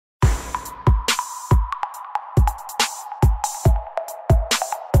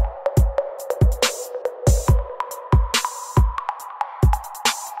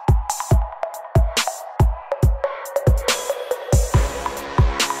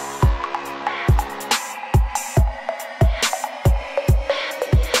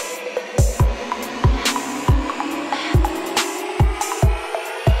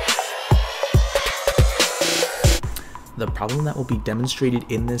problem that will be demonstrated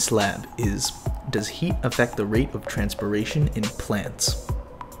in this lab is, does heat affect the rate of transpiration in plants?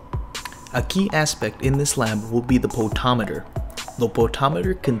 A key aspect in this lab will be the potometer. The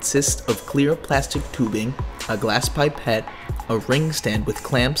potometer consists of clear plastic tubing, a glass pipette, a ring stand with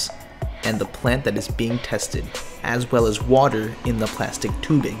clamps, and the plant that is being tested, as well as water in the plastic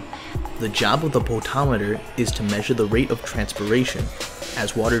tubing. The job of the potometer is to measure the rate of transpiration.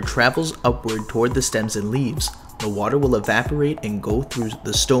 As water travels upward toward the stems and leaves, the water will evaporate and go through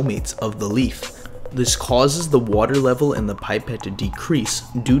the stomates of the leaf. This causes the water level in the pipette to decrease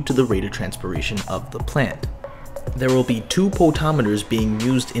due to the rate of transpiration of the plant. There will be two potometers being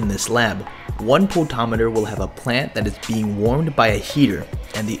used in this lab. One potometer will have a plant that is being warmed by a heater,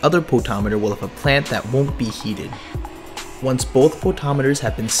 and the other potometer will have a plant that won't be heated. Once both potometers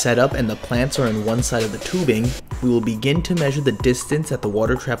have been set up and the plants are on one side of the tubing, we will begin to measure the distance that the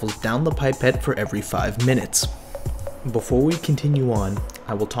water travels down the pipette for every 5 minutes. Before we continue on,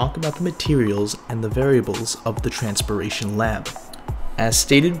 I will talk about the materials and the variables of the Transpiration Lab. As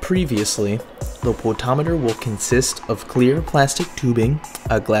stated previously, the potometer will consist of clear plastic tubing,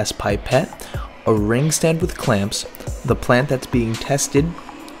 a glass pipette, a ring stand with clamps, the plant that's being tested,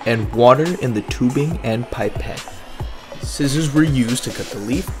 and water in the tubing and pipette. Scissors were used to cut the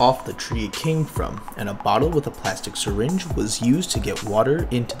leaf off the tree it came from, and a bottle with a plastic syringe was used to get water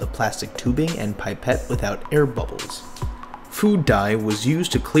into the plastic tubing and pipette without air bubbles. Food dye was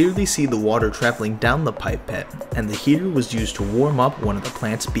used to clearly see the water traveling down the pipette, and the heater was used to warm up one of the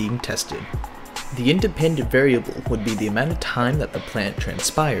plants being tested. The independent variable would be the amount of time that the plant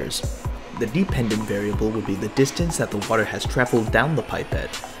transpires. The dependent variable would be the distance that the water has traveled down the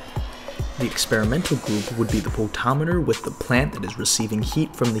pipette. The experimental group would be the potometer with the plant that is receiving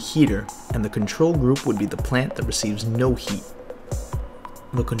heat from the heater, and the control group would be the plant that receives no heat.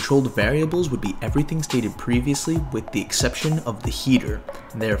 The controlled variables would be everything stated previously with the exception of the heater.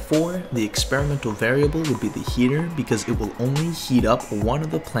 Therefore, the experimental variable would be the heater because it will only heat up one of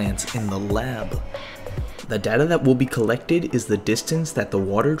the plants in the lab. The data that will be collected is the distance that the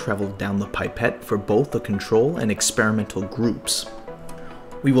water traveled down the pipette for both the control and experimental groups.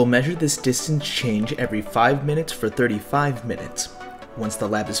 We will measure this distance change every 5 minutes for 35 minutes. Once the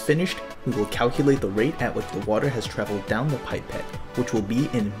lab is finished, we will calculate the rate at which the water has traveled down the pipette, which will be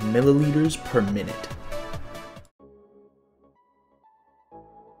in milliliters per minute.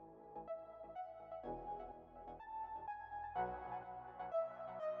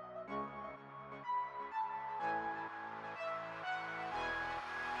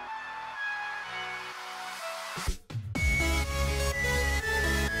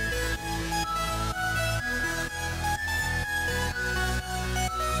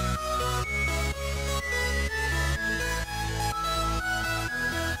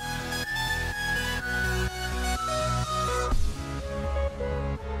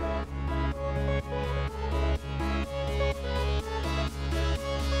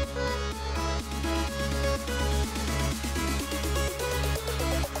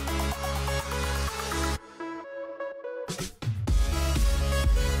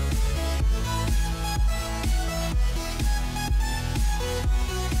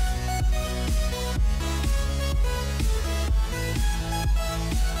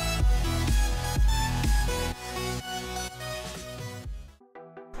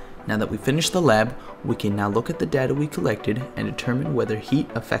 Now that we've finished the lab, we can now look at the data we collected and determine whether heat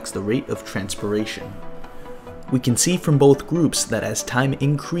affects the rate of transpiration. We can see from both groups that as time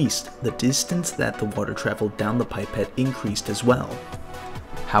increased, the distance that the water traveled down the pipette increased as well.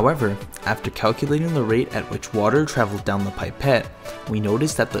 However, after calculating the rate at which water traveled down the pipette, we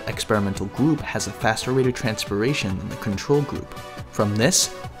notice that the experimental group has a faster rate of transpiration than the control group. From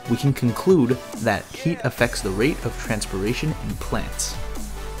this, we can conclude that heat affects the rate of transpiration in plants.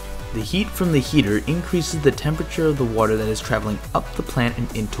 The heat from the heater increases the temperature of the water that is traveling up the plant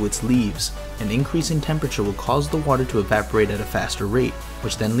and into its leaves. An increase in temperature will cause the water to evaporate at a faster rate,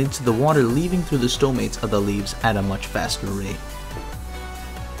 which then leads to the water leaving through the stomates of the leaves at a much faster rate.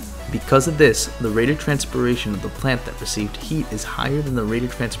 Because of this, the rate of transpiration of the plant that received heat is higher than the rate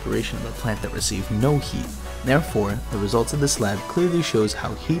of transpiration of the plant that received no heat. Therefore, the results of this lab clearly shows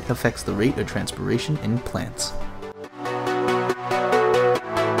how heat affects the rate of transpiration in plants.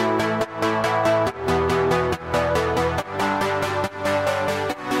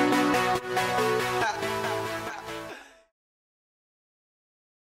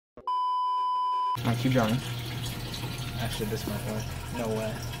 Keep drawing. Actually, this might work. No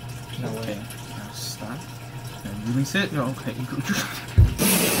way. No way. Now stop. And release it. No, okay.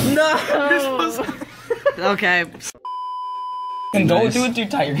 No! Okay. And don't do it too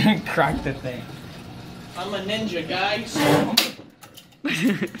tight. You're gonna crack the thing. I'm a ninja, guys.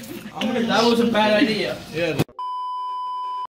 That was a bad idea. Yeah.